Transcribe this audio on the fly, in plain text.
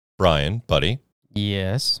Brian, buddy.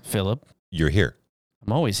 Yes, Philip. You're here.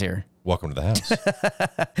 I'm always here. Welcome to the house.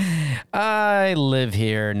 I live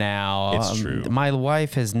here now. It's true. My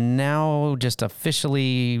wife has now just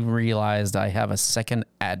officially realized I have a second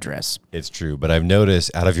address. It's true, but I've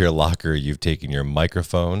noticed out of your locker, you've taken your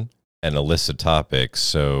microphone and a list of topics,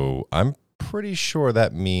 so I'm pretty sure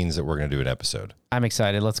that means that we're going to do an episode. I'm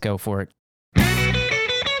excited. Let's go for it.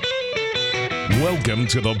 Welcome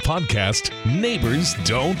to the podcast, Neighbors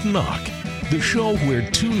Don't Knock, the show where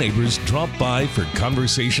two neighbors drop by for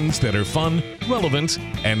conversations that are fun, relevant,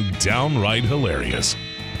 and downright hilarious.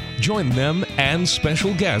 Join them and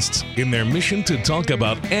special guests in their mission to talk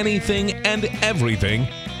about anything and everything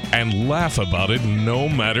and laugh about it no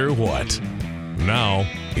matter what. Now,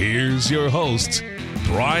 here's your hosts,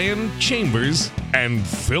 Brian Chambers and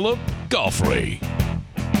Philip Goffrey.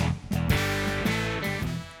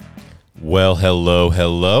 Well,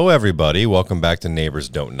 hello, everybody. Welcome back to Neighbors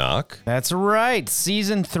Don't Knock. That's right.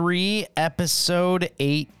 Season 3, episode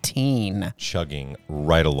 18. Chugging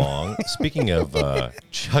right along. Speaking of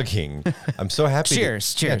chugging, I'm so happy.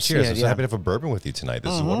 Cheers. I'm so happy to have a bourbon with you tonight.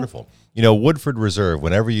 This is wonderful. You know, Woodford Reserve,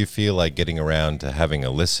 whenever you feel like getting around to having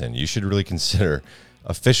a listen, you should really consider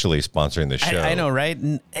officially sponsoring the show. I know, right?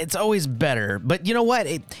 It's always better. But you know what?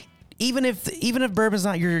 Even if bourbon's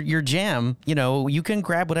not your jam, you know, you can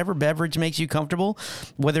grab whatever beverage makes you comfortable,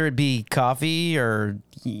 whether it be coffee or,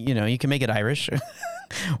 you know, you can make it Irish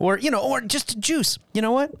or, you know, or just juice. You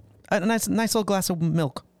know what? A nice little glass of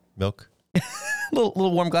milk. Milk?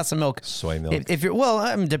 little warm glass of milk. Soy milk? If you're,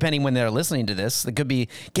 depending when they're listening to this, it could be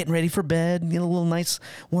getting ready for bed, you know, a little nice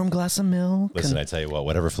warm glass of milk. Listen, I tell you what,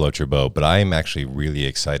 whatever floats your boat, but I am actually really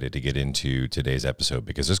excited to get into today's episode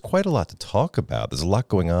because there's quite a lot to talk about. There's a lot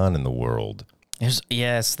going on in the world.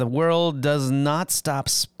 Yes, the world does not stop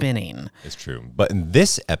spinning. It's true. But in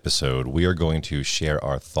this episode, we are going to share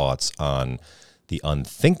our thoughts on the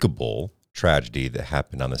unthinkable tragedy that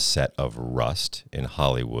happened on the set of Rust in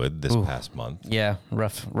Hollywood this past month. Yeah,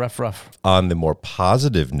 rough. On the more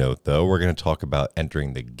positive note, though, we're going to talk about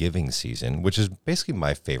entering the giving season, which is basically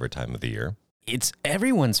my favorite time of the year. It's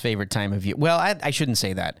everyone's favorite time of year. Well, I shouldn't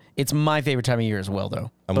say that. It's my favorite time of year as well,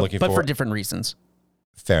 though. But for different reasons.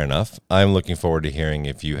 Fair enough. I'm looking forward to hearing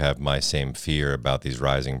if you have my same fear about these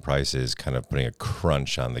rising prices kind of putting a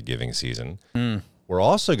crunch on the giving season. We're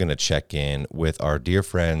also going to check in with our dear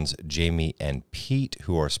friends Jamie and Pete,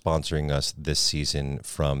 who are sponsoring us this season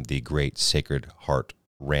from the Great Sacred Heart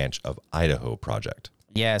Ranch of Idaho project.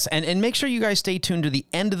 Yes, and make sure you guys stay tuned to the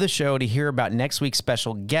end of the show to hear about next week's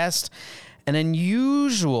special guest, an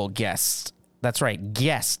unusual guest. That's right,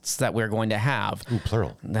 guests that we're going to have. Ooh,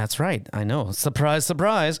 plural. That's right. I know. Surprise,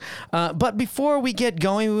 surprise. But before we get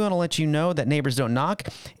going, we want to let you know that Neighbors Don't Knock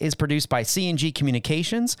is produced by C&G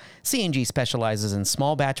Communications. C&G specializes in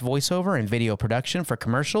small batch voiceover and video production for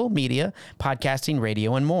commercial, media, podcasting,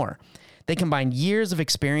 radio, and more. They combine years of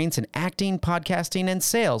experience in acting, podcasting, and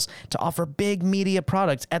sales to offer big media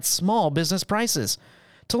products at small business prices.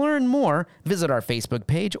 To learn more, visit our Facebook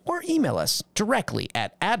page or email us directly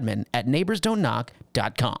at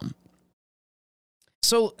admin@neighborsdon'tknock.com.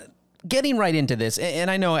 So, getting right into this, and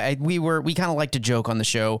I know we kind of like to joke on the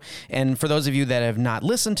show, and for those of you that have not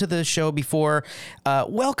listened to the show before,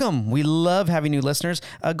 welcome. We love having new listeners.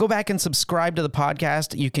 Go back and subscribe to the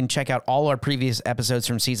podcast. You can check out all our previous episodes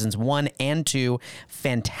from seasons 1 and 2.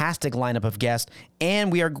 Fantastic lineup of guests,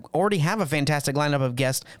 and we already have a fantastic lineup of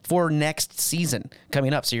guests for next season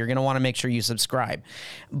coming up, so you're going to want to make sure you subscribe.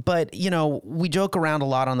 But, you know, we joke around a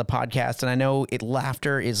lot on the podcast, and I know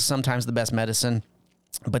laughter is sometimes the best medicine.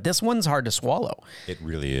 But this one's hard to swallow. It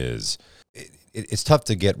really is. It's tough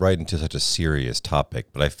to get right into such a serious topic,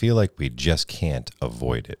 but I feel like we just can't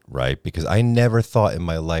avoid it, right? Because I never thought in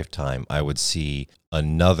my lifetime I would see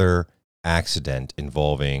another accident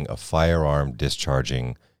involving a firearm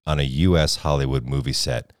discharging on a U.S. Hollywood movie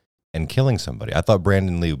set and killing somebody. I thought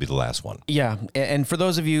Brandon Lee would be the last one. Yeah, and for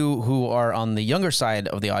those of you who are on the younger side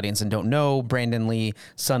of the audience and don't know, Brandon Lee,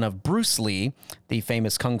 son of Bruce Lee, the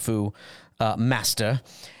famous Kung Fu master.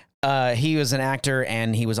 He was an actor,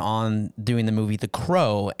 and he was on doing the movie The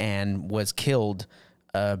Crow and was killed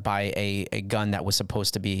by a gun that was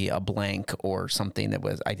supposed to be a blank or something that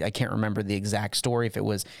was, I can't remember the exact story. I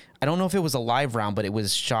don't know if it was a live round, but it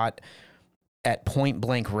was shot at point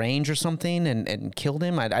blank range or something and killed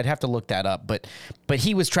him. I'd have to look that up, but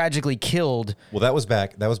he was tragically killed. Well, that was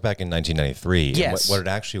back in 1993. Yes. And what it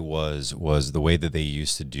actually was the way that they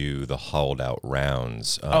used to do the hauled out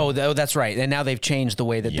rounds. That's right. And now they've changed the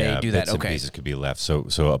way that they do that. Bits and pieces could be left. So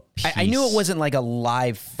a piece, I knew it wasn't like a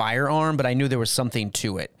live firearm, but I knew there was something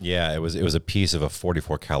to it. Yeah, it was a piece of a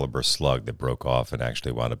 .44 caliber slug that broke off and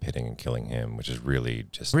actually wound up hitting and killing him, which is really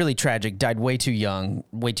tragic. Died way too young.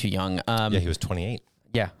 Yeah, he was 28.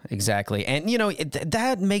 Yeah, exactly. And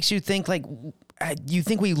that makes you think, like, you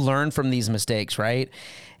think we learn from these mistakes, right?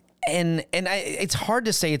 And it's hard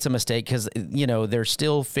to say it's a mistake because, they're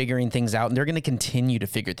still figuring things out, and they're going to continue to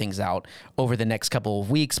figure things out over the next couple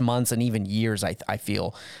of weeks, months, and even years, I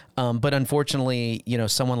feel. But unfortunately,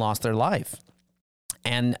 someone lost their life.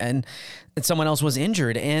 And someone else was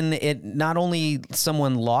injured, and it not only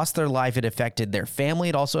someone lost their life, it affected their family.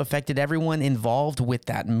 It also affected everyone involved with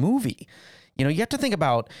that movie. You have to think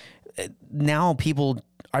about now people,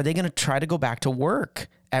 are they going to try to go back to work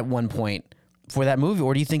at one point for that movie?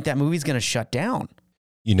 Or do you think that movie's going to shut down?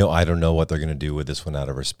 I don't know what they're going to do with this one out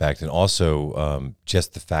of respect. And also,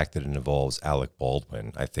 just the fact that it involves Alec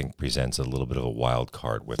Baldwin, I think presents a little bit of a wild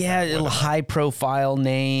card with a high profile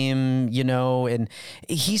name, and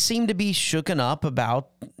he seemed to be shooken up about,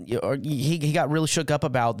 or he got really shook up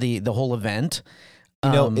about the whole event.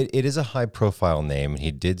 It is a high profile name, and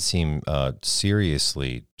he did seem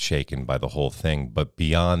seriously shaken by the whole thing. But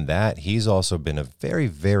beyond that, he's also been a very,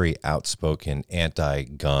 very outspoken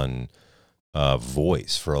anti-gun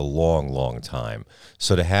voice for a long, long time.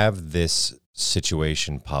 So to have this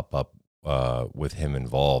situation pop up with him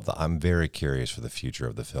involved, I'm very curious for the future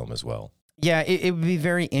of the film as well. Yeah, it would be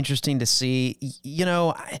very interesting to see.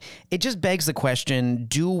 It just begs the question,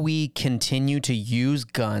 do we continue to use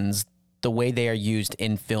guns the way they are used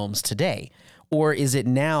in films today? Or is it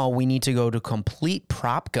now we need to go to complete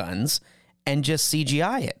prop guns and just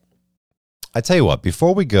CGI it? I tell you what,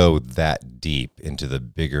 before we go that deep into the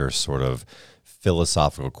bigger sort of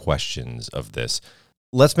philosophical questions of this,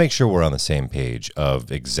 let's make sure we're on the same page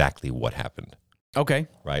of exactly what happened. Okay.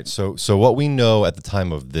 Right. So what we know at the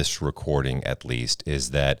time of this recording, at least,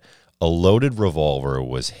 is that a loaded revolver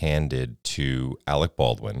was handed to Alec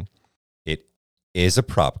Baldwin. It is a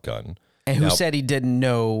prop gun. And who said he didn't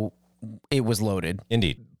know it was loaded?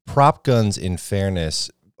 Indeed. Prop guns, in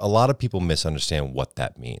fairness, a lot of people misunderstand what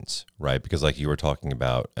that means, right? Because like you were talking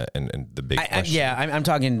about, and the big question. I'm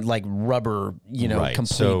talking like rubber, right.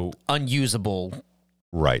 complete unusable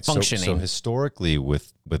right. functioning. So historically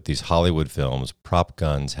with these Hollywood films, prop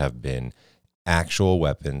guns have been actual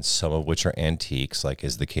weapons, some of which are antiques, like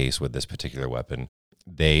is the case with this particular weapon.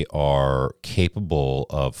 They are capable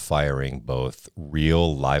of firing both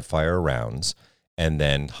real live fire rounds and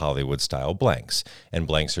then Hollywood-style blanks. And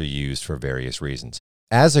blanks are used for various reasons.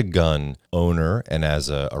 As a gun owner and as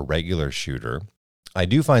a regular shooter, I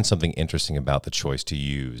do find something interesting about the choice to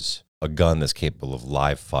use a gun that's capable of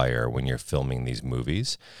live fire when you're filming these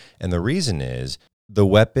movies. And the reason is the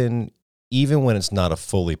weapon, even when it's not a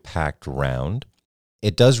fully packed round,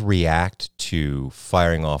 it does react to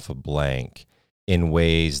firing off a blank in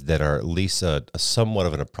ways that are at least a somewhat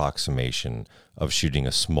of an approximation of shooting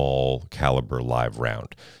a small caliber live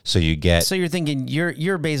round. So you're thinking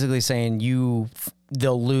you're basically saying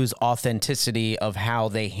they'll lose authenticity of how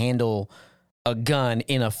they handle a gun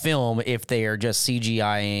in a film if they are just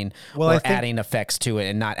CGIing or adding effects to it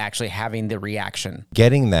and not actually having the reaction.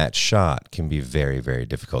 Getting that shot can be very, very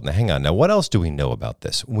difficult. Now, hang on. Now, what else do we know about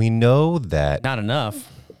this? We know that... Not enough.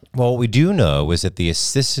 Well, what we do know is that the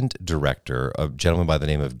assistant director, a gentleman by the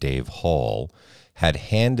name of Dave Hall, had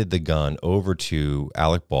handed the gun over to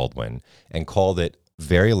Alec Baldwin and called it,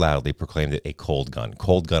 very loudly proclaimed it a cold gun on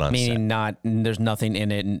set. Meaning there's nothing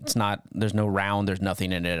in it, and there's no round, there's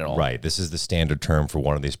nothing in it at all. Right. This is the standard term for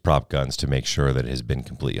one of these prop guns to make sure that it has been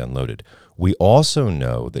completely unloaded. We also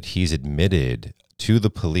know that he's admitted to the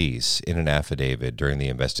police in an affidavit during the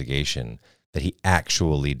investigation that he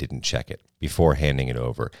actually didn't check it before handing it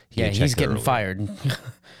over. He's getting fired.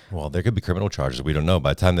 Well, there could be criminal charges. We don't know.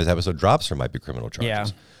 By the time this episode drops, there might be criminal charges.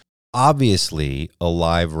 Yeah. Obviously, a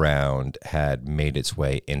live round had made its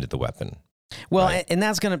way into the weapon. Well, right? And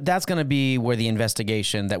that's gonna be where the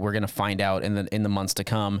investigation that we're gonna find out in the months to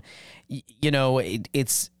come.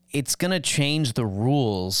 It's gonna change the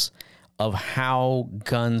rules of how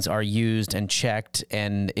guns are used and checked,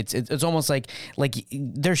 and it's almost like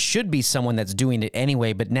there should be someone that's doing it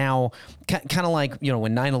anyway, but now kind of like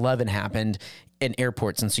when 9/11 happened in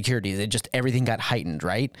airports and security, everything got heightened,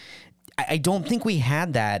 right? I don't think we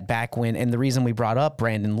had that back when, and the reason we brought up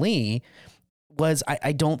Brandon Lee was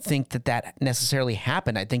I don't think that necessarily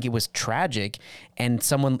happened. I think it was tragic, and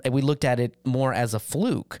we looked at it more as a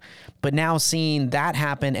fluke. But now seeing that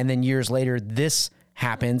happen, and then years later this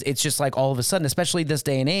happens, it's just like all of a sudden, especially this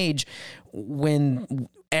day and age, when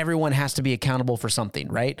everyone has to be accountable for something,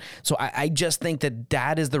 right? So I just think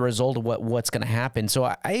that is the result of what's going to happen. So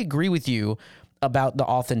I agree with you about the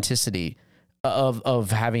authenticity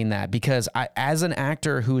of having that, because as an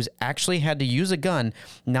actor who's actually had to use a gun,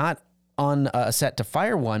 not on a set to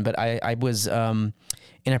fire one, but I was in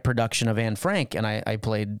a production of Anne Frank, and I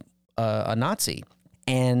played a Nazi.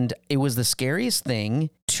 And it was the scariest thing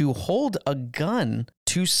to hold a gun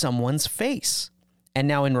to someone's face. And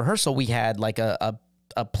now in rehearsal, we had like a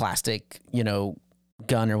plastic,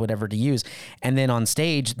 gun or whatever to use. And then on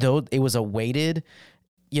stage, though it was a weighted,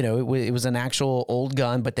 it was an actual old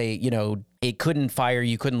gun, but it couldn't fire,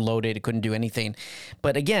 you couldn't load it, it couldn't do anything.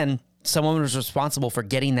 But again, someone was responsible for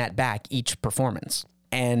getting that back each performance.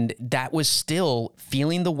 And that was still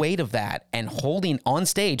feeling the weight of that and holding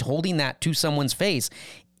that to someone's face.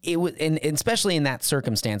 It was, and especially in that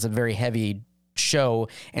circumstance, a very heavy show,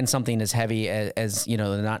 and something as heavy as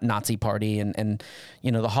the Nazi Party and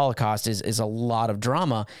the Holocaust is a lot of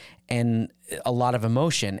drama and a lot of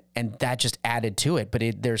emotion, and that just added to it.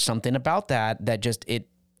 But there's something about that just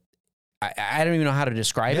I don't even know how to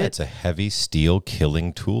describe it. It's a heavy steel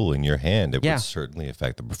killing tool in your hand. It would certainly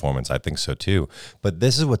affect the performance. I think so too. But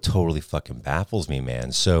this is what totally fucking baffles me,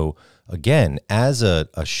 man. So again, as a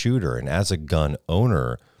shooter and as a gun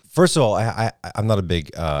owner, first of all, I'm not a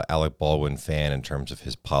big Alec Baldwin fan in terms of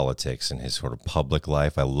his politics and his sort of public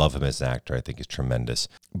life. I love him as an actor. I think he's tremendous.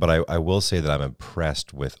 But I will say that I'm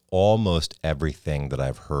impressed with almost everything that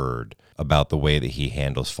I've heard about the way that he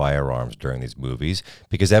handles firearms during these movies,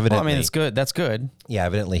 because evidently, it's good. That's good. Yeah,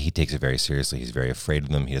 evidently he takes it very seriously. He's very afraid of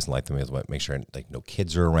them. He doesn't like them. He doesn't want to make sure no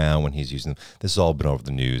kids are around when he's using them. This has all been over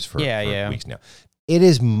the news for weeks now. It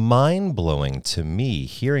is mind-blowing to me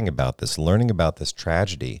hearing about this, learning about this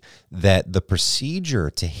tragedy, that the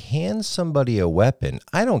procedure to hand somebody a weapon,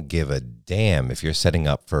 I don't give a damn if you're setting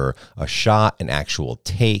up for a shot, an actual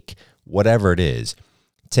take, whatever it is.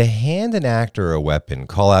 To hand an actor a weapon,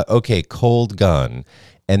 call out, okay, cold gun,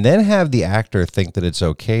 and then have the actor think that it's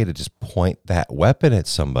okay to just point that weapon at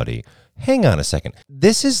somebody. Hang on a second.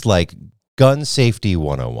 This is like gun safety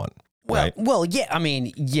 101. Right? Well, yeah, I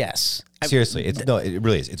mean, yes. Seriously, it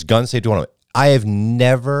really is. It's gun safety 101. I have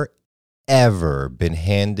never, ever been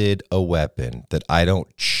handed a weapon that I don't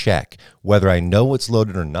check, whether I know it's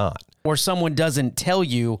loaded or not. Or someone doesn't tell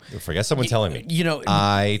you. Forget someone telling me.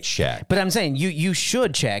 I check. But I'm saying you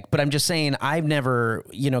should check. But I'm just saying I've never,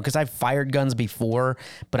 because I've fired guns before,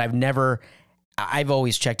 but I've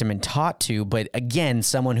always checked them and taught to. But again,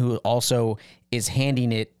 someone who also is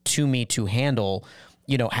handing it to me to handle,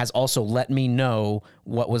 has also let me know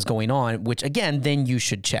what was going on, which again, then you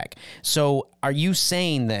should check. So are you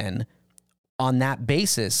saying then on that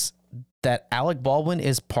basis that Alec Baldwin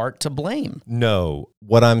is part to blame? No.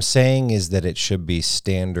 What I'm saying is that it should be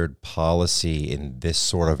standard policy in this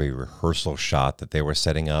sort of a rehearsal shot that they were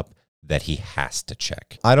setting up that he has to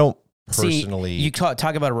check. I don't personally... See, you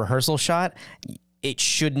talk about a rehearsal shot,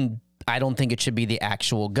 I don't think it should be the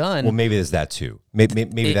actual gun. Well, maybe there's that too.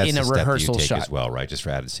 Maybe that's in the a step rehearsal that you take shot as well, right? Just for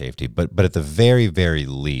added safety. But at the very, very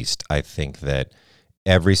least, I think that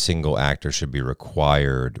every single actor should be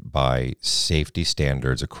required by safety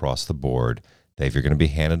standards across the board that if you're going to be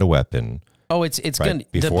handed a weapon,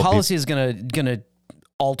 the policy is gonna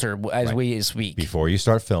alter as we speak. Before you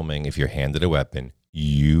start filming, if you're handed a weapon,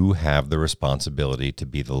 you have the responsibility to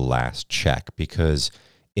be the last check, because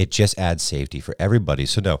it just adds safety for everybody.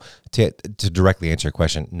 So no, to directly answer your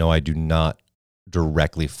question, no, I do not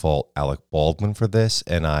directly fault Alec Baldwin for this,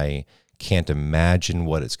 and I can't imagine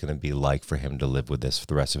what it's going to be like for him to live with this for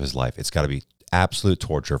the rest of his life. It's got to be absolute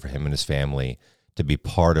torture for him and his family to be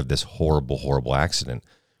part of this horrible, horrible accident.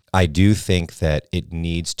 I do think that it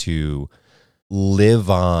needs to live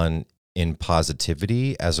on in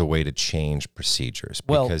positivity as a way to change procedures,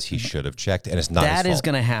 because he should have checked, and it's not his fault. That is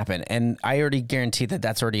going to happen, and I already guarantee that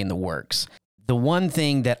that's already in the works. The one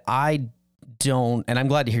thing that I don't, and I'm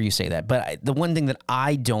glad to hear you say that, but the one thing that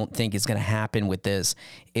I don't think is going to happen with this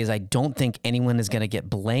is I don't think anyone is going to get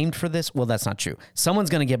blamed for this. Well, that's not true. Someone's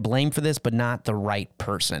going to get blamed for this, but not the right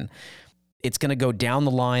person. It's going to go down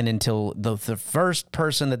the line until the first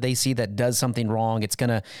person that they see that does something wrong, it's going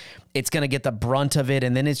to get the brunt of it,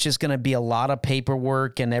 and then it's just going to be a lot of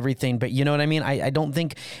paperwork and everything. But you know what I mean? I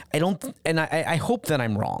hope that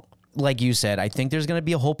I'm wrong. like you said, I think there's going to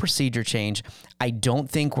be a whole procedure change. I don't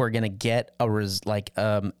think we're going to get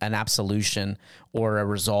an absolution or a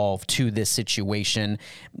resolve to this situation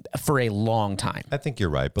for a long time. I think you're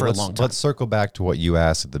right. But For a long time. let's circle back to what you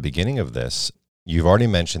asked at the beginning of this. You've already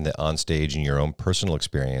mentioned that on stage, in your own personal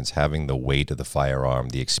experience, having the weight of the firearm,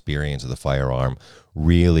 the experience of the firearm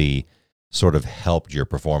really sort of helped your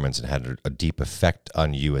performance and had a deep effect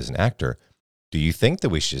on you as an actor. Do you think that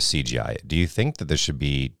we should CGI it? Do you think that there should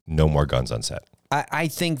be no more guns on set? I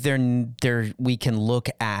think we can look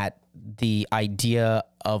at the idea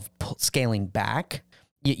of scaling back.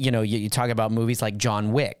 You talk about movies like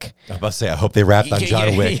John Wick. I was about to say, I hope they wrapped on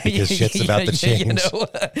John Wick because shit's about to change.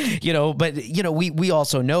 But we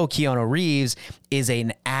also know Keanu Reeves is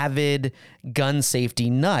an avid gun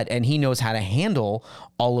safety nut, and he knows how to handle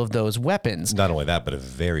all of those weapons. Not only that, but a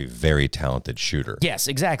very, very talented shooter. Yes,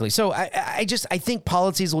 exactly. So I think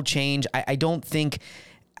policies will change. I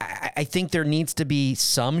think there needs to be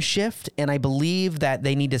some shift, and I believe that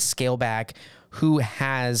they need to scale back who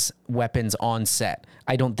has weapons on set.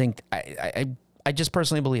 I don't think I just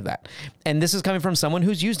personally believe that. And this is coming from someone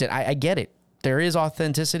who's used it. I get it. There is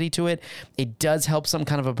authenticity to it. It does help some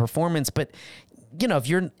kind of a performance, but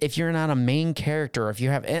if you're not a main character, if you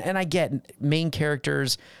have, and I get main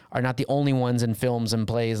characters are not the only ones in films and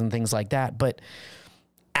plays and things like that, but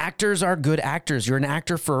actors are good actors. You're an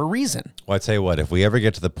actor for a reason. Well, I tell you what, if we ever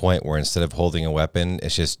get to the point where instead of holding a weapon,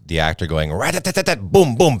 it's just the actor going rat-tat-tat-tat,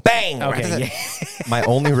 boom, boom, bang. Okay, My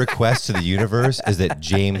only request to the universe is that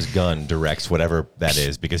James Gunn directs whatever that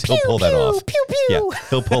is, because he'll pull that off. Pew, pew. Yeah,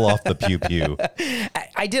 he'll pull off the pew pew.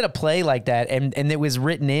 I did a play like that, and it was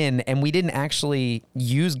written in, and we didn't actually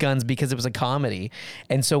use guns because it was a comedy,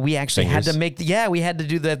 and so we actually had to make we had to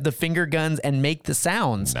do the finger guns and make the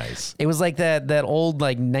sounds. Nice. It was like that old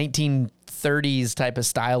 1930s type of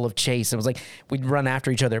style of chase. It was like we'd run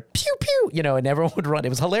after each other, pew pew, and everyone would run. It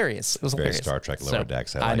was hilarious. It was Very hilarious. Star Trek Lower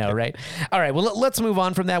Decks. I know, like it. right? All right. Well, let's move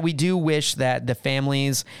on from that. We do wish that the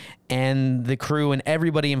families and the crew and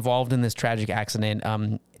everybody involved in this tragic accident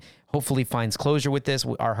hopefully finds closure with this.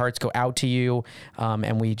 Our hearts go out to you,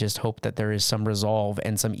 and we just hope that there is some resolve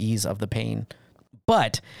and some ease of the pain.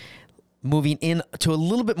 But moving in to a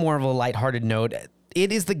little bit more of a lighthearted note,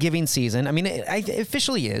 it is the giving season. I mean, it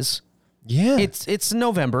officially is. Yeah. It's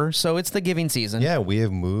November, so it's the giving season. Yeah, we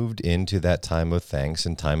have moved into that time of thanks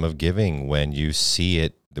and time of giving when you see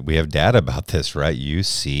it. We have data about this, right? You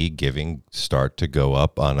see giving start to go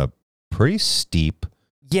up on a pretty steep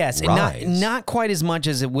Yes, rise. and not quite as much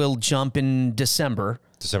as it will jump in December.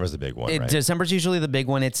 December's the big one, right? December's usually the big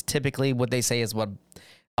one. It's typically what they say is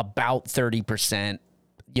about 30%,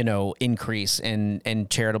 increase in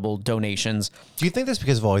charitable donations. Do you think that's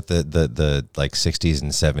because of all the like 60s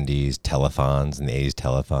and 70s telethons and the 80s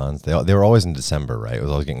telethons? They were always in December, right? It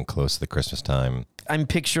was always getting close to the Christmas time. I'm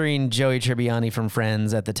picturing Joey Tribbiani from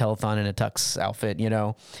Friends at the telethon in a tux outfit,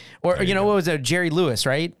 or what was it? Jerry Lewis,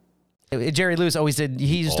 right? Jerry Lewis always did.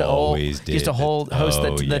 He used to host the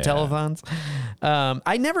telethons.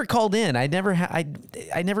 I never called in. I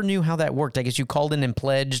never knew how that worked. I guess you called in and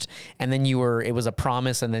pledged, and then it was a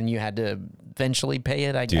promise, and then you had to eventually pay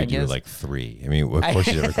it. I guess you were like 3. I mean, of course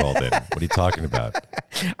you never called in. What are you talking about?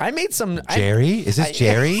 I made some. Jerry? Is this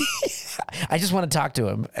Jerry? I just want to talk to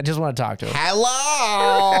him.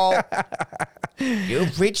 Hello.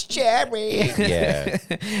 You've reached Jerry. Yeah.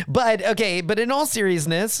 But in all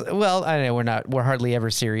seriousness, well, I know we're hardly ever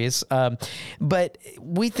serious. But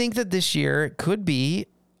we think that this year could be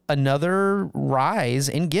another rise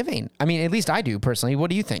in giving. I mean, at least I do personally. What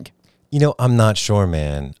do you think? I'm not sure,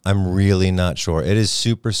 man. I'm really not sure. It is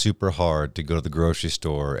super, super hard to go to the grocery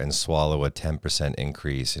store and swallow a 10%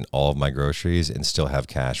 increase in all of my groceries and still have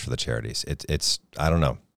cash for the charities. It's I don't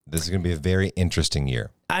know. This is going to be a very interesting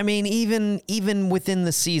year. I mean, even within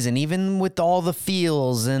the season, even with all the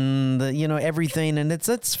feels and the, everything, and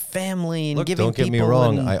it's family and Look, giving. Don't get me people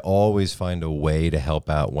wrong. and- I always find a way to help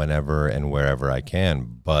out whenever and wherever I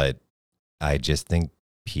can, but I just think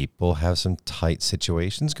people have some tight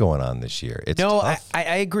situations going on this year. It's tough.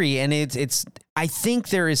 I agree, and it's. I think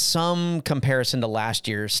there is some comparison to last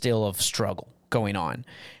year still of struggle going on,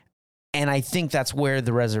 and I think that's where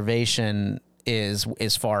the reservation is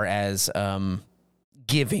as far as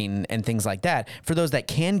giving and things like that. For those that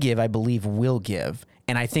can give, I believe will give,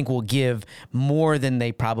 and I think will give more than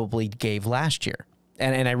they probably gave last year.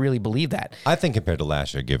 And I really believe that. I think compared to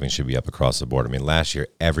last year, giving should be up across the board. I mean, last year,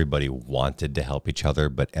 everybody wanted to help each other,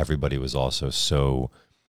 but everybody was also so,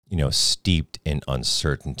 steeped in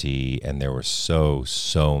uncertainty. And there were so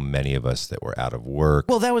many of us that were out of work.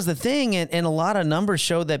 Well, that was the thing. And a lot of numbers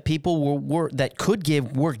show that people that could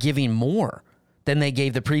give were giving more than they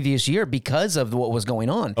gave the previous year because of what was going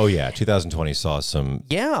on. Oh yeah, 2020 saw some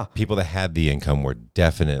Yeah. people that had the income were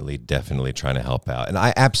definitely trying to help out. And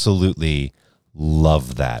I absolutely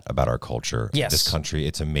love that about our culture. Yes. This country,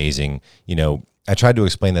 it's amazing. You know, I tried to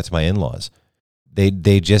explain that to my in-laws.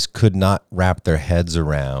 They just could not wrap their heads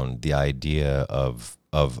around the idea of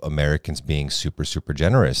Americans being super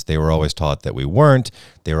generous. They were always taught that we weren't.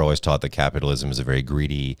 They were always taught that capitalism is a very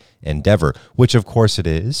greedy endeavor, which of course it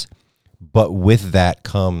is. But with that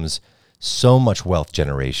comes so much wealth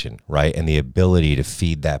generation, right? And the ability to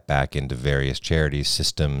feed that back into various charities,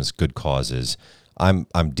 systems, good causes. I'm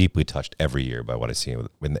deeply touched every year by what I see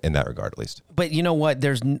in that regard, at least. But you know what?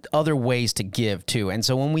 There's other ways to give too. And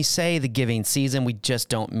so when we say the giving season, we just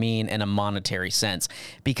don't mean in a monetary sense,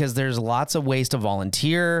 because there's lots of ways to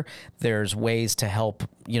volunteer. There's ways to help,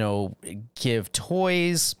 give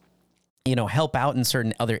toys, help out in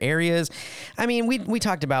certain other areas. I mean, we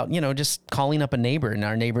talked about, just calling up a neighbor and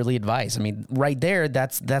our neighborly advice. I mean, right there,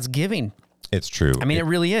 that's giving. It's true. I mean, it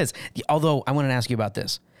really is. Although I want to ask you about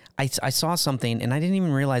this. I saw something and I didn't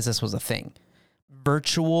even realize this was a thing.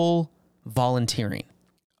 Virtual volunteering.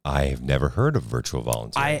 I've never heard of virtual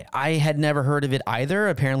volunteering. I had never heard of it either.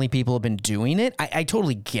 Apparently people have been doing it. I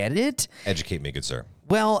totally get it. Educate me, good sir.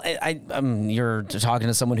 Well, you're talking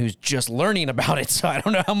to someone who's just learning about it, so I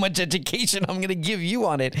don't know how much education I'm going to give you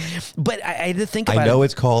on it. But I had to think about it. I know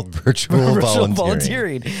it's called virtual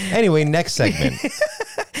volunteering. Anyway, next segment.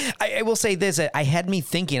 I will say this. I had me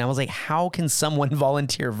thinking, I was like, how can someone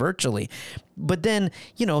volunteer virtually? But then,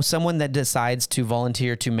 someone that decides to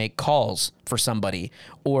volunteer to make calls for somebody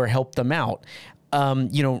or help them out,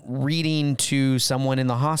 reading to someone in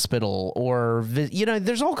the hospital or,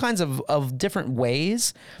 there's all kinds of different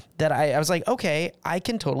ways that I was like, okay, I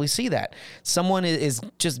can totally see that. Someone is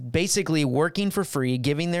just basically working for free,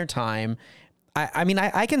 giving their time. I mean,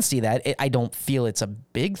 I can see that. I don't feel it's a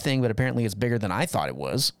big thing, but apparently it's bigger than I thought it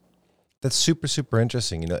was. That's super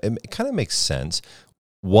interesting. It kind of makes sense.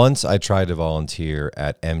 Once I tried to volunteer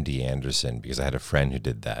at MD Anderson because I had a friend who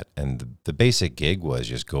did that. And the basic gig was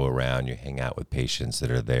just go around, you hang out with patients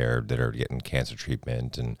that are there, that are getting cancer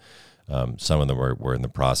treatment. And some of them were in the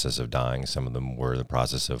process of dying. Some of them were in the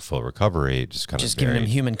process of full recovery. Just giving them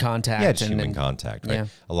human contact. Yeah, human contact. Right? Yeah.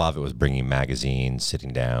 A lot of it was bringing magazines,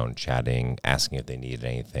 sitting down, chatting, asking if they needed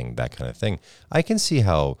anything, that kind of thing. I can see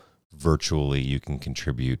how virtually you can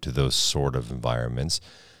contribute to those sort of environments.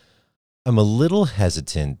 I'm a little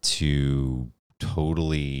hesitant to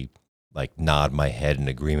totally nod my head in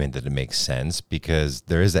agreement that it makes sense because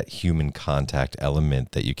there is that human contact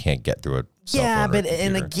element that you can't get through a cell phone or a computer.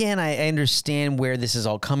 And again, I understand where this is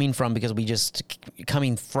all coming from because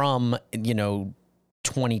coming from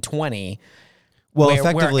 2020. Well,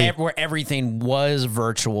 effectively, where everything was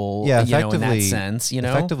virtual, in that sense,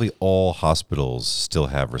 Effectively, all hospitals still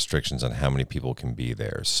have restrictions on how many people can be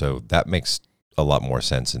there. So that makes a lot more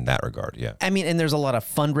sense in that regard, yeah. I mean, and there's a lot of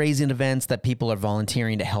fundraising events that people are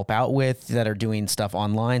volunteering to help out with that are doing stuff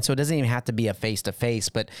online. So it doesn't even have to be a face-to-face.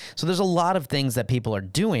 But so there's a lot of things that people are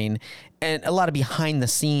doing and a lot of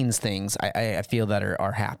behind-the-scenes things I feel that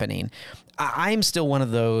are happening. I'm still one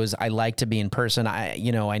of those. I like to be in person. I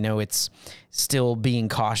know it's still being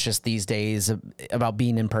cautious these days about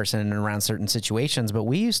being in person and around certain situations. But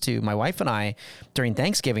we used to, my wife and I, during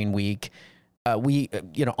Thanksgiving week,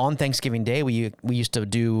 on Thanksgiving Day, we used to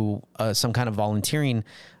do some kind of volunteering,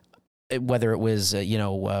 whether it was,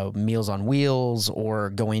 Meals on Wheels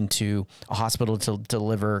or going to a hospital to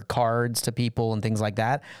deliver cards to people and things like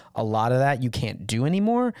that. A lot of that you can't do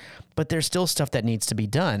anymore, but there's still stuff that needs to be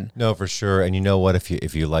done. No, for sure. And you know what?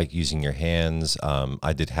 If you like using your hands,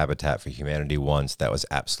 I did Habitat for Humanity once. That was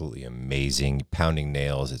absolutely amazing. Pounding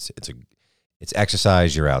nails. It's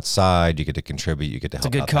exercise. You're outside. You get to contribute. You get to help.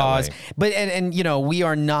 It's a good cause. But and we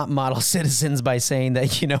are not model citizens by saying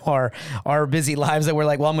that our busy lives that we're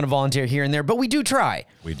like, well, I'm going to volunteer here and there. But we do try.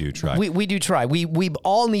 We do try. We do try. We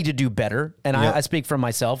all need to do better. And yep. I speak for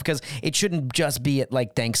myself because it shouldn't just be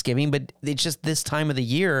at Thanksgiving, but it's just this time of the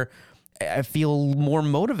year. I feel more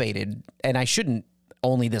motivated, and I shouldn't.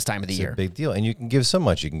 Only this time of the year. It's a big deal. And you can give so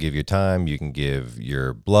much. You can give your time. You can give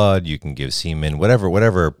your blood. You can give semen,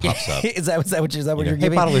 whatever pops up. Is that what you're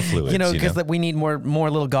giving? Bodily fluids. Because we need more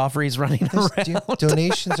little Goffreys running around.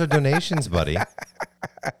 Donations are donations, buddy.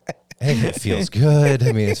 Hey, it feels good.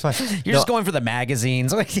 I mean, it's fine. You're just going for the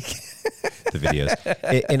magazines. The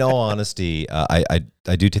videos. In all honesty, I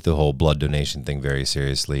do take the whole blood donation thing very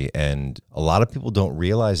seriously. And a lot of people don't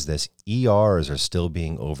realize this. ERs are still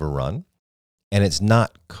being overrun. And it's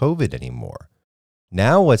not COVID anymore.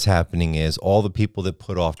 Now what's happening is all the people that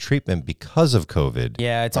put off treatment because of COVID,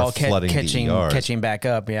 Yeah, it's are all flooding the ERs. catching back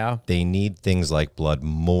up. Yeah. They need things like blood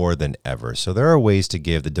more than ever. So there are ways to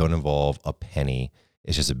give that don't involve a penny.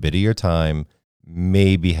 It's just a bit of your time,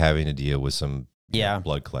 maybe having to deal with some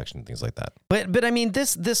blood collection and things like that. But I mean,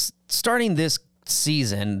 this starting this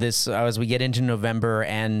season, as we get into November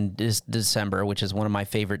and December, which is one of my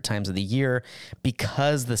favorite times of the year,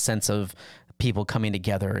 because the sense of people coming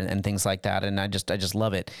together and things like that, and I just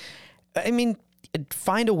love it. I mean,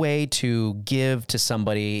 find a way to give to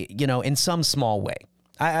somebody, in some small way.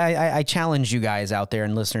 I challenge you guys out there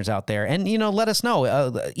and listeners out there, and let us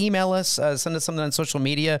know. Email us, send us something on social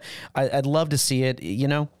media. I'd love to see it.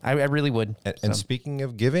 I really would. And speaking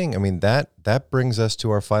of giving, I mean that brings us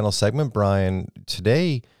to our final segment, Brian.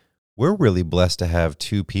 Today, we're really blessed to have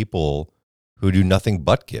two people who do nothing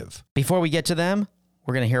but give. Before we get to them,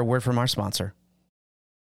 we're going to hear a word from our sponsor.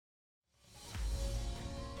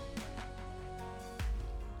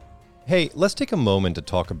 Hey, let's take a moment to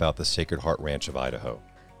talk about the Sacred Heart Ranch of Idaho.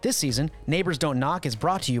 This season, Neighbors Don't Knock is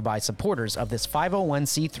brought to you by supporters of this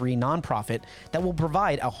 501c3 nonprofit that will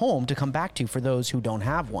provide a home to come back to for those who don't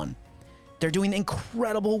have one. They're doing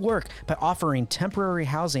incredible work by offering temporary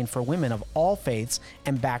housing for women of all faiths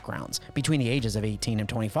and backgrounds between the ages of 18 and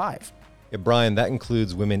 25. Yeah, Brian, that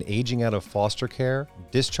includes women aging out of foster care,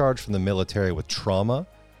 discharged from the military with trauma,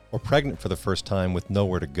 or pregnant for the first time with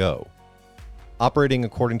nowhere to go. Operating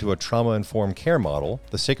according to a trauma-informed care model,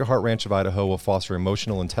 the Sacred Heart Ranch of Idaho will foster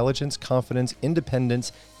emotional intelligence, confidence,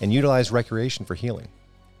 independence, and utilize recreation for healing.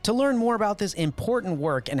 To learn more about this important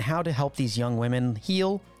work and how to help these young women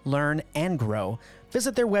heal, learn, and grow,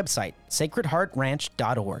 visit their website,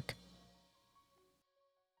 sacredheartranch.org.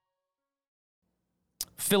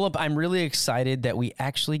 Philip, I'm really excited that we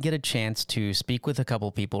actually get a chance to speak with a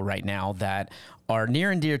couple people right now that are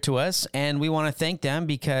near and dear to us, and we want to thank them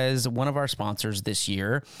because one of our sponsors this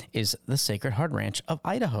year is the Sacred Heart Ranch of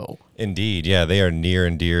Idaho. Indeed, yeah, they are near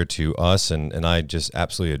and dear to us, and I just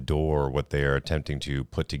absolutely adore what they are attempting to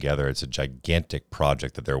put together. It's a gigantic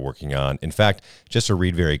project that they're working on. In fact, just to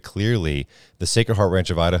read very clearly, the Sacred Heart Ranch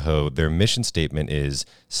of Idaho, their mission statement is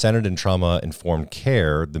centered in trauma-informed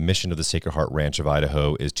care. The mission of the Sacred Heart Ranch of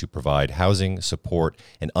Idaho is to provide housing, support,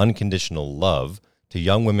 and unconditional love to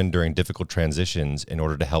young women during difficult transitions in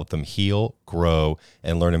order to help them heal, grow,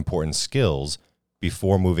 and learn important skills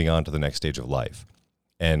before moving on to the next stage of life.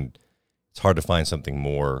 And it's hard to find something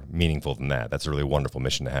more meaningful than that. That's a really wonderful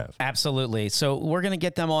mission to have. Absolutely. So we're going to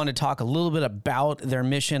get them on to talk a little bit about their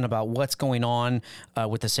mission, about what's going on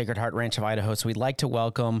with the Sacred Heart Ranch of Idaho. So we'd like to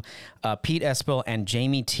welcome Pete Espel and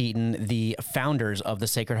Jamie Teton, the founders of the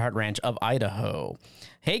Sacred Heart Ranch of Idaho.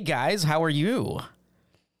 Hey, guys, how are you?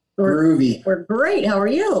 Groovy. We're great. How are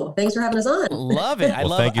you? Thanks for having us on. Love it. I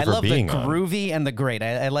love thank you for the being on. groovy and the great.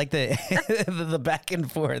 I like the the back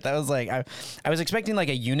and forth. I was like, I was expecting like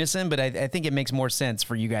a unison, but I think it makes more sense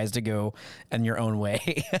for you guys to go in your own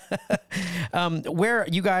way. Where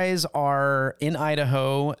you guys are in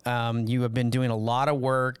Idaho, you have been doing a lot of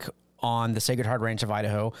work on the Sacred Heart Ranch of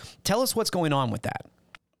Idaho. Tell us what's going on with that.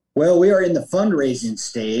 Well, we are in the fundraising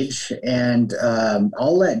stage, and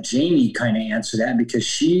I'll let Jamie kind of answer that because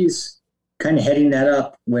she's kind of heading that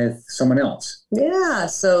up with someone else. Yeah.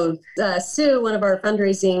 So Sue, one of our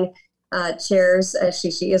fundraising chairs,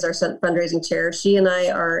 she is our fundraising chair. She and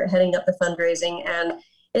I are heading up the fundraising, and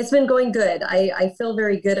it's been going good. I feel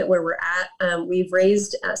very good at where we're at. We've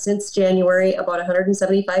raised since January about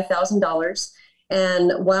 $175,000.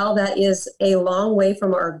 And while that is a long way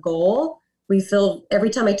from our goal, we feel every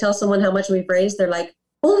time I tell someone how much we've raised, they're like,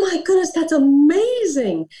 oh my goodness, that's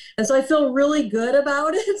amazing. And so I feel really good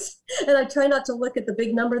about it. And I try not to look at the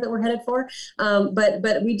big number that we're headed for.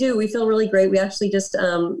 But we feel really great. We actually just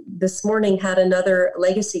this morning had another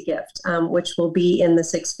legacy gift, which will be in the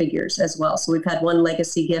six figures as well. So we've had one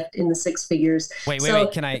legacy gift in the six figures. Wait.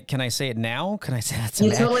 Can I say it now? Can I say that's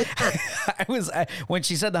you totally can. When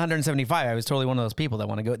she said the 175, I was totally one of those people that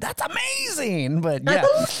want to go, that's amazing. But yeah.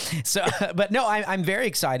 So, but no, I'm very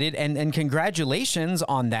excited and congratulations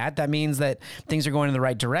on that. That means that things are going in the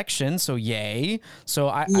right direction. So yay. So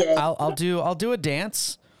I'll do a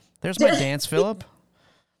dance. There's my dance, Philip.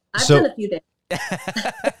 I've done a few dances.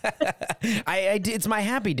 It's my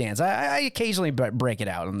happy dance. I occasionally break it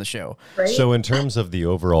out on the show. Right? So in terms of the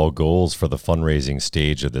overall goals for the fundraising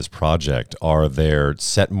stage of this project, are there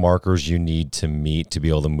set markers you need to meet to be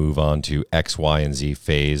able to move on to X, Y, and Z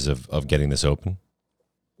phase of getting this open?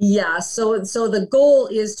 Yeah, so the goal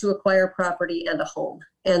is to acquire property and a home.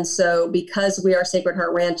 And so because we are Sacred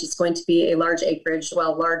Heart Ranch, it's going to be a large acreage.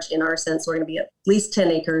 Well, large in our sense, we're going to be at least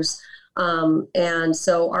 10 acres And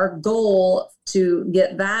so our goal to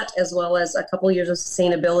get that, as well as a couple of years of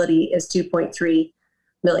sustainability, is 2.3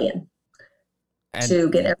 million And to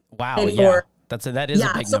get everything wow, paid yeah, for. that is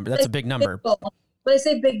a big number. That's a big number. When I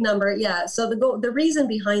say big number, yeah. So the reason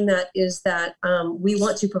behind that is that we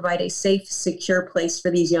want to provide a safe, secure place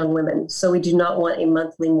for these young women. So we do not want a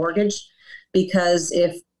monthly mortgage, because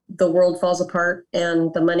if the world falls apart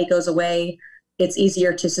and the money goes away, it's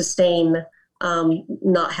easier to sustain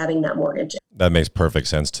not having that mortgage. That makes perfect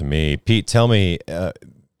sense to me. Pete, tell me,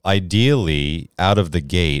 ideally, out of the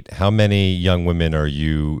gate, how many young women are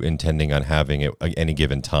you intending on having at any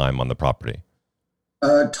given time on the property?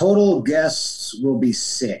 Total guests will be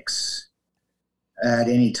 6 at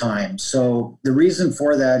any time. So the reason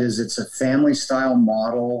for that is it's a family style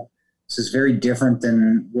model. This is very different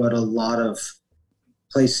than what a lot of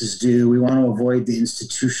places do. We want to avoid the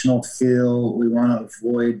institutional feel. We want to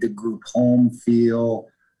avoid the group home feel.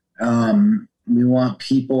 We want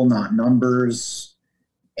people, not numbers.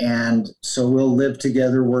 And so we'll live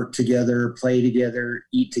together, work together, play together,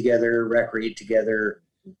 eat together, recreate together.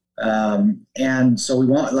 And so we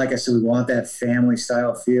want, like I said, we want that family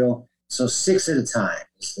style feel. So 6 at a time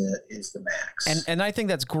is the max. And I think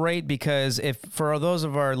that's great, because if for those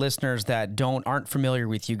of our listeners that aren't familiar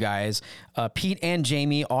with you guys, Pete and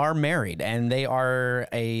Jamie are married, and they are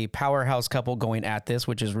a powerhouse couple going at this,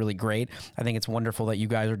 which is really great. I think it's wonderful that you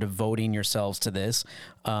guys are devoting yourselves to this.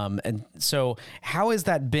 And so how has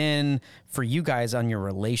that been for you guys on your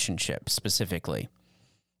relationship specifically?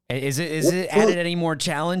 Is it added any more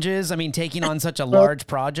challenges? I mean, taking on such a large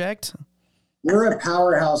project? We're a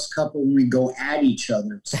powerhouse couple when we go at each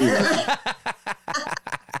other too.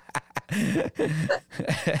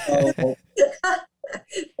 So,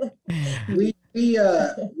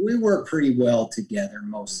 we work pretty well together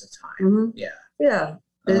most of the time. Mm-hmm. Yeah. Yeah.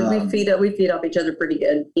 We feed off each other pretty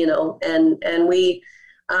good, and we,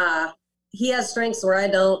 he has strengths where I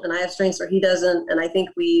don't, and I have strengths where he doesn't. And I think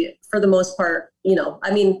we, for the most part,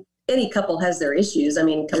 any couple has their issues. I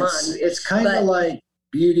mean, come on. It's kind of like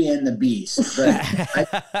Beauty and the Beast.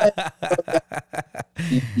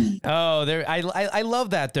 I love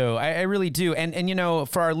that though. I really do. And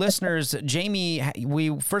for our listeners, Jamie, we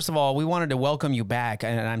wanted to welcome you back,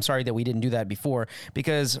 and I'm sorry that we didn't do that before,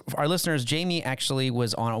 because our listeners, Jamie actually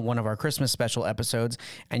was on one of our Christmas special episodes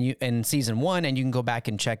in season 1, and you can go back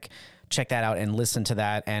and check that out and listen to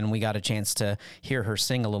that. And we got a chance to hear her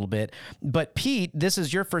sing a little bit. But Pete, this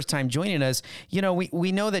is your first time joining us.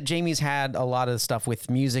 We know that Jamie's had a lot of stuff with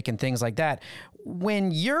music and things like that.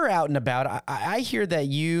 When you're out and about, I hear that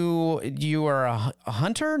you are a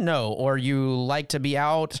hunter? No, or you like to be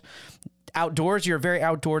outdoors? You're a very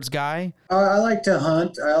outdoors guy? I like to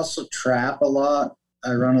hunt. I also trap a lot.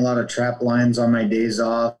 I run a lot of trap lines on my days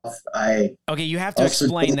off. Okay, you have to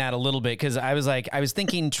explain that a little bit, because I was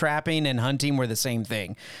thinking trapping and hunting were the same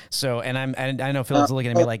thing. So, and I know Phil's looking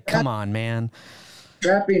at me like, come on, man.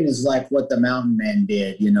 Trapping is like what the mountain men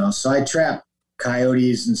did, So I trap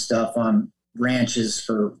coyotes and stuff on ranches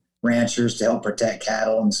for ranchers to help protect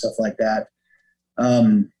cattle and stuff like that. I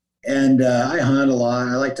hunt a lot.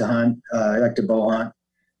 I like to hunt. I like to bow hunt.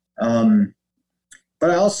 But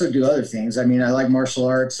I also do other things. I mean, I like martial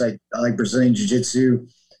arts. I like Brazilian jiu-jitsu.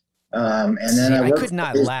 And then I could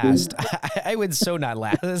not last. I would so not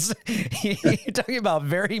last. You're talking about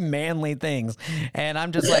very manly things. And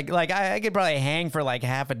I'm just like I could probably hang for like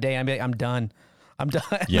half a day. I'm done.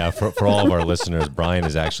 Yeah, for all of our listeners, Brian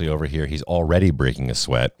is actually over here. He's already breaking a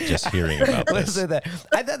sweat just hearing about this. Listen to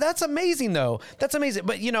that. That's amazing, though. That's amazing.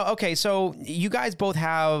 But, okay, so you guys both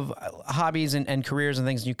have hobbies and careers and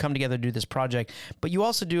things, and you come together to do this project, but you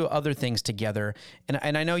also do other things together.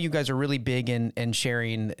 And I know you guys are really big in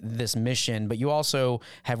sharing this mission, but you also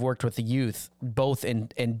have worked with the youth, both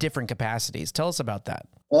in different capacities. Tell us about that.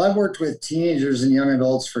 Well, I've worked with teenagers and young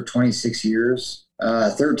adults for 26 years.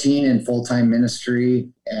 13 in full-time ministry,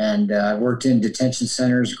 and I've worked in detention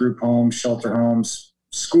centers, group homes, shelter homes,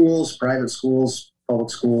 schools, private schools,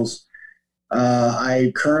 public schools.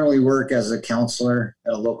 I currently work as a counselor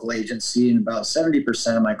at a local agency, and about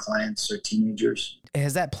 70% of my clients are teenagers.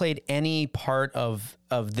 Has that played any part of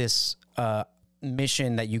this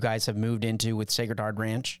mission that you guys have moved into with Sacred Heart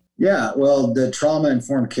Ranch? Yeah, well, the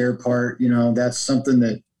trauma-informed care part, that's something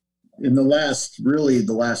that in the last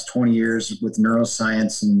 20 years with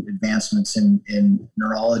neuroscience and advancements in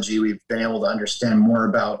neurology, we've been able to understand more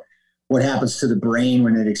about what happens to the brain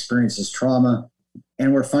when it experiences trauma.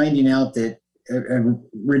 And we're finding out that a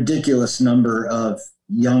ridiculous number of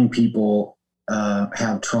young people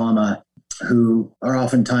have trauma who are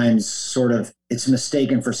oftentimes sort of, it's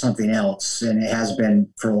mistaken for something else, and it has been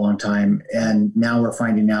for a long time. And now we're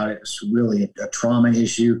finding out it's really a trauma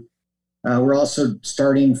issue. We're also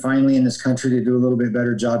starting finally in this country to do a little bit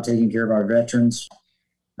better job taking care of our veterans.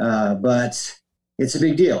 But it's a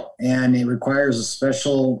big deal, and it requires a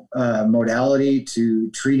special modality to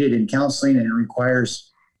treat it in counseling, and it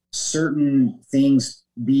requires certain things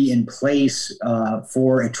be in place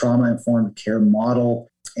for a trauma-informed care model.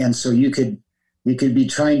 And so you could be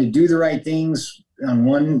trying to do the right things on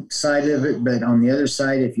one side of it, but on the other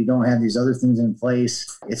side, if you don't have these other things in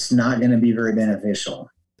place, it's not going to be very beneficial.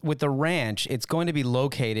 With the ranch, it's going to be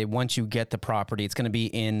located once you get the property. It's going to be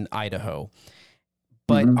in Idaho.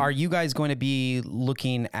 But are you guys going to be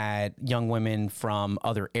looking at young women from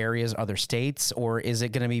other areas, other states, or is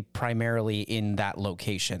it going to be primarily in that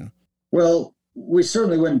location? Well, we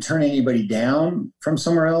certainly wouldn't turn anybody down from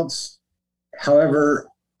somewhere else. However,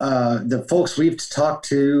 the folks we've talked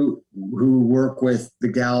to who work with the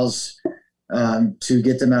gals to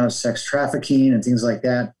get them out of sex trafficking and things like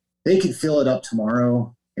that, they could fill it up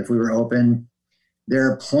tomorrow if we were open. There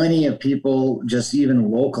are plenty of people just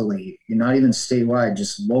even locally, not even statewide,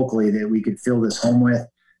 just locally, that we could fill this home with.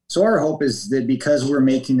 So our hope is that because we're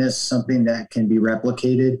making this something that can be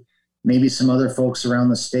replicated, maybe some other folks around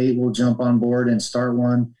the state will jump on board and start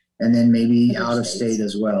one, and then maybe out of state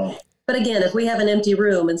as well. But again, if we have an empty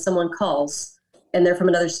room and someone calls and they're from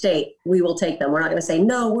another state, we will take them. We're not going to say,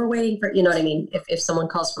 no, we're waiting for, you know what I mean? If someone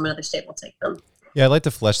calls from another state, we'll take them. Yeah, I'd like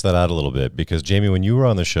to flesh that out a little bit because, Jamie, when you were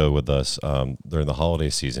on the show with us during the holiday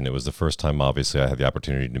season, it was the first time, obviously, I had the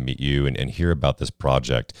opportunity to meet you and hear about this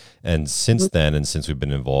project. And since then, and since we've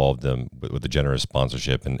been involved with the generous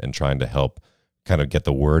sponsorship and trying to help kind of get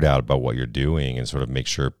the word out about what you're doing and sort of make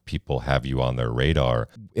sure people have you on their radar,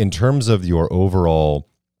 in terms of your overall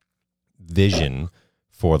vision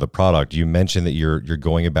for the product, you mentioned that you're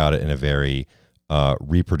going about it in a very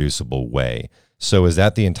reproducible way. So is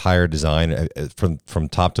that the entire design from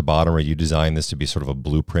top to bottom, or you designed this to be sort of a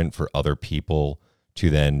blueprint for other people to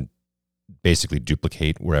then basically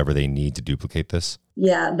duplicate wherever they need to duplicate this?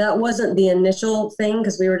 Yeah, that wasn't the initial thing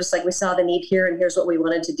because we were just like, we saw the need here and here's what we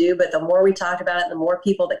wanted to do. But the more we talked about it, the more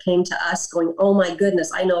people that came to us going, oh my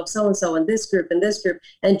goodness, I know of so-and-so in this group and this group.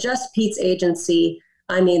 And just Pete's agency,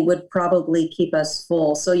 I mean, would probably keep us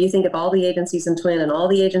full. So you think of all the agencies in Twin and all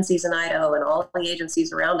the agencies in Idaho and all the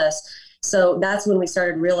agencies around us. So that's when we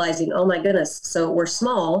started realizing, oh my goodness, so we're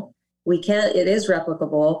small. It is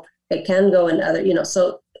replicable. It can go in other,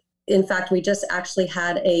 so in fact, we just actually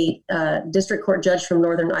had a district court judge from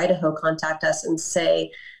Northern Idaho contact us and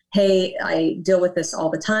say, hey, I deal with this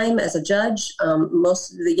all the time as a judge.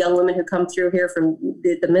 Most of the young women who come through here from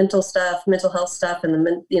the mental health stuff, and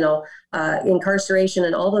the incarceration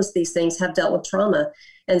and all these things have dealt with trauma.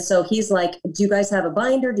 And so he's like, do you guys have a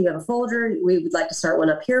binder? Do you have a folder? We would like to start one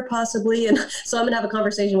up here possibly. And so I'm going to have a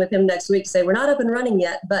conversation with him next week to say we're not up and running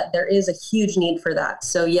yet, but there is a huge need for that.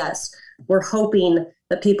 So yes, we're hoping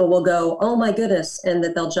that people will go, oh my goodness, and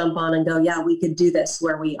that they'll jump on and go, yeah, we could do this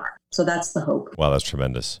where we are. So that's the hope. Wow, that's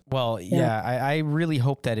tremendous. Well, yeah, I really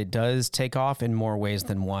hope that it does take off in more ways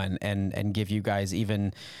than one and give you guys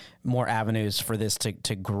even more avenues for this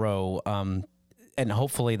to grow. And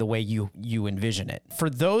hopefully the way you envision it. For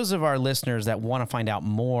those of our listeners that want to find out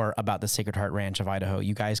more about the Sacred Heart Ranch of Idaho,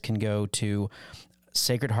 you guys can go to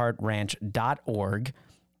sacredheartranch.org,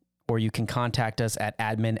 or you can contact us at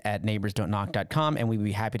admin@neighborsdon'tknock.com, and we'd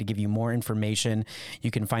be happy to give you more information.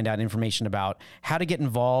 You can find out information about how to get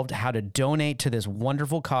involved, how to donate to this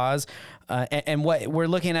wonderful cause, and what we're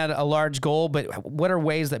looking at a large goal, but what are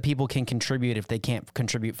ways that people can contribute if they can't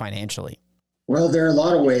contribute financially? Well, there are a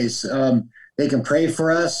lot of ways. They can pray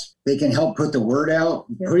for us. They can help put the word out.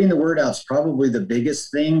 Yeah. Putting the word out is probably the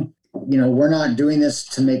biggest thing. We're not doing this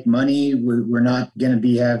to make money. We're not going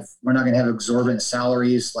to have exorbitant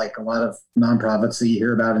salaries like a lot of nonprofits that you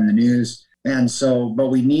hear about in the news. And so, but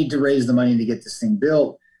we need to raise the money to get this thing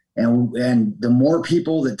built. And the more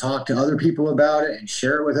people that talk to other people about it and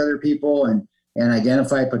share it with other people and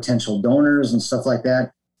identify potential donors and stuff like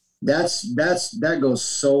that, that goes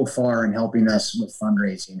so far in helping us with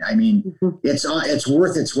fundraising. I mean, it's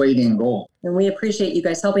worth its weight in gold. And we appreciate you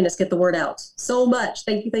guys helping us get the word out so much.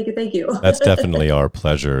 Thank you. That's definitely our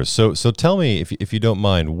pleasure. So tell me, if you don't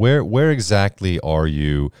mind, where exactly are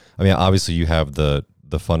you? I mean, obviously you have the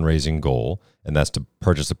fundraising goal, and that's to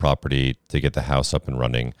purchase the property to get the house up and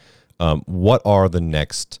running. What are the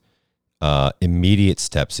next immediate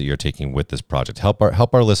steps that you're taking with this project? Help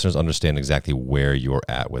our listeners understand exactly where you're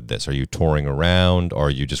at with this. Are you touring around? Are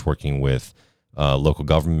you just working with local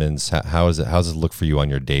governments? How does it look for you on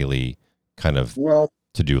your daily kind of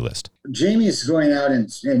to-do list? Jamie's going out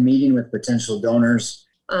and meeting with potential donors.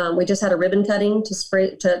 We just had a ribbon cutting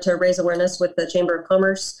to raise awareness with the Chamber of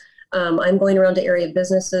Commerce. I'm going around to area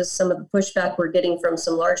businesses. Some of the pushback we're getting from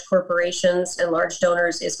some large corporations and large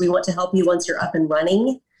donors is we want to help you once you're up and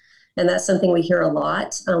running. And that's something we hear a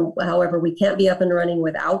lot. However, we can't be up and running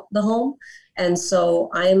without the home. And so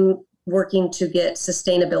I'm working to get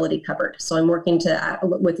sustainability covered. So I'm working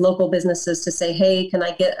with local businesses to say, hey, can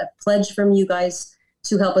I get a pledge from you guys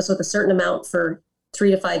to help us with a certain amount for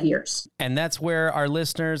 3 to 5 years. And that's where our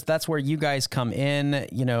listeners, that's where you guys come in,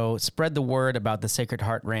 spread the word about the Sacred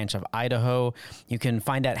Heart Ranch of Idaho. You can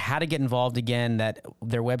find out how to get involved again. That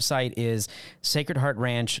their website is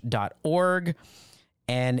sacredheartranch.org.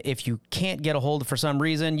 And if you can't get a hold of for some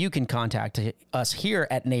reason, you can contact us here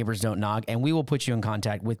at Neighbors Don't Knock, and we will put you in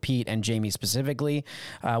contact with Pete and Jamie specifically.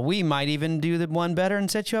 We might even do the one better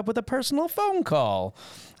and set you up with a personal phone call.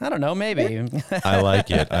 I don't know, maybe. I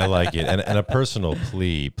like it. And a personal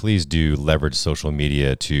plea, please do leverage social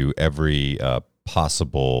media to every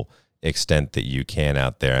possible extent that you can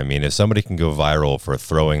out there. I mean, if somebody can go viral for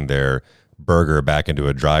throwing their burger back into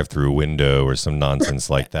a drive-through window or some nonsense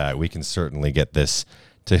like that, we can certainly get this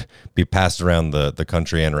to be passed around the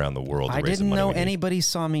country and around the world. I didn't know anybody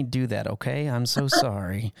saw me do that, okay? I'm so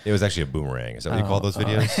sorry. It was actually a boomerang. Is that what you call those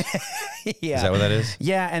videos? Yeah. Is that what that is?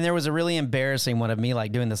 Yeah, and there was a really embarrassing one of me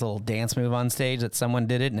like doing this little dance move on stage that someone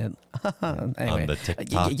did it, and anyway. On the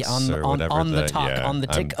TikToks or whatever. On the talk, on the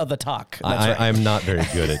tick of the talk. That's right. I'm not very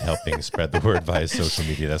good at helping spread the word via social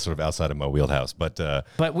media. That's sort of outside of my wheelhouse. But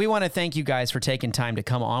we want to thank you guys for taking time to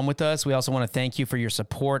come on with us. We also want to thank you for your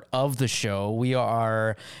support of the show. We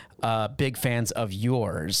are big fans of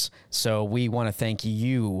yours, so we want to thank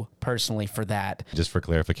you personally for that. Just for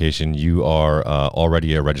clarification, you are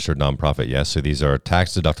already a registered nonprofit, yes? So these are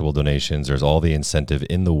tax-deductible donations. There's all the incentive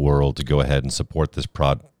in the world to go ahead and support this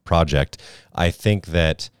project. I think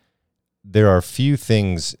that there are a few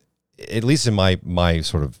things, at least in my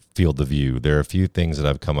sort of field of view, there are a few things that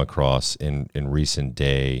I've come across in recent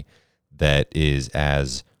day that is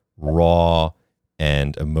as raw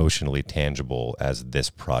and emotionally tangible as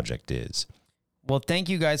this project is. Well, thank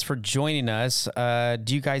you guys for joining us.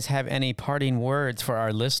 Do you guys have any parting words for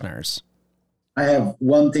our listeners? I have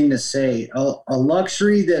one thing to say. A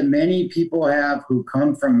luxury that many people have who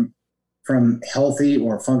come from healthy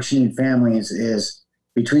or functioning families is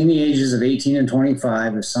between the ages of 18 and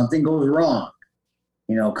 25, if something goes wrong,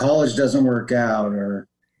 college doesn't work out, or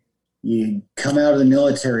you come out of the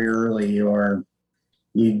military early, or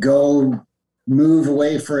you go move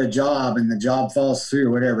away for a job and the job falls through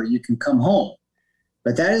or whatever, you can come home.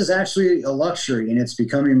 But that is actually a luxury, and it's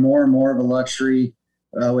becoming more and more of a luxury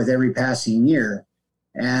with every passing year.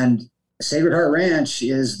 And Sacred Heart Ranch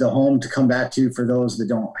is the home to come back to for those that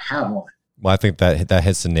don't have one. Well, I think that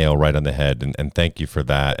hits the nail right on the head, and thank you for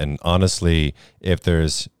that. And honestly, if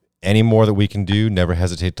there's any more that we can do, never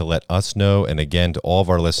hesitate to let us know. And again, to all of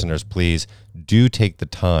our listeners, please do take the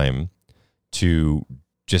time to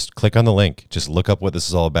just click on the link. Just look up what this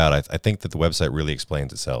is all about. I think that the website really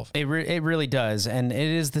explains itself. It really does. And it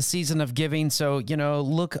is the season of giving. So,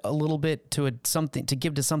 look a little bit to something, to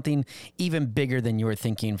give to something even bigger than you were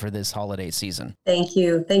thinking for this holiday season. Thank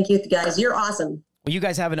you. Thank you, guys. You're awesome. Well, you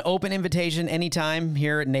guys have an open invitation anytime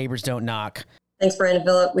here at Neighbors Don't Knock. Thanks, Brian and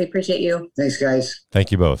Philip. We appreciate you. Thanks, guys.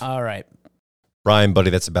 Thank you both. All right. Brian, buddy,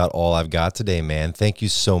 that's about all I've got today, man. Thank you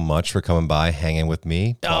so much for coming by, hanging with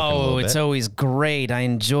me. Oh, it's always great. I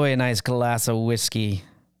enjoy a nice glass of whiskey.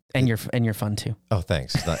 And you're fun too. Oh,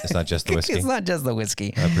 thanks. It's not just the whiskey. It's not just the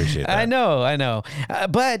whiskey. I appreciate that. I know.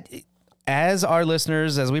 But as our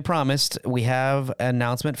listeners, as we promised, we have an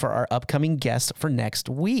announcement for our upcoming guest for next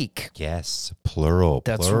week. Yes, plural.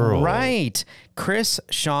 That's right. Chris,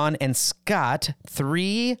 Sean, and Scott,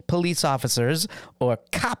 3 police officers or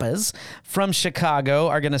coppers from Chicago,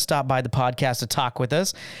 are going to stop by the podcast to talk with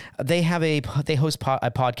us. They host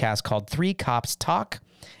a podcast called 3 Cops Talk.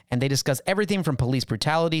 And they discuss everything from police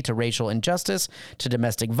brutality to racial injustice to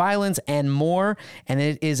domestic violence and more. And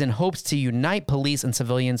it is in hopes to unite police and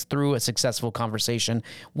civilians through a successful conversation.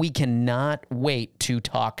 We cannot wait to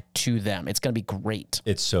talk to them. It's going to be great.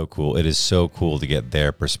 It's so cool. It is so cool to get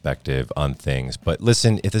their perspective on things. But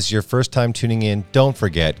listen, if this is your first time tuning in, don't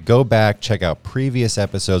forget, go back, check out previous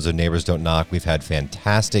episodes of Neighbors Don't Knock. We've had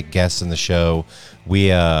fantastic guests in the show. We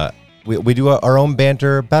do our own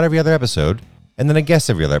banter about every other episode. And then a guest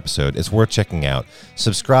every other episode. It's worth checking out.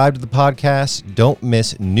 Subscribe to the podcast. Don't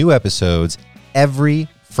miss new episodes every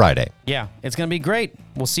Friday. Yeah, it's going to be great.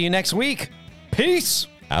 We'll see you next week. Peace.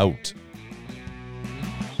 Out.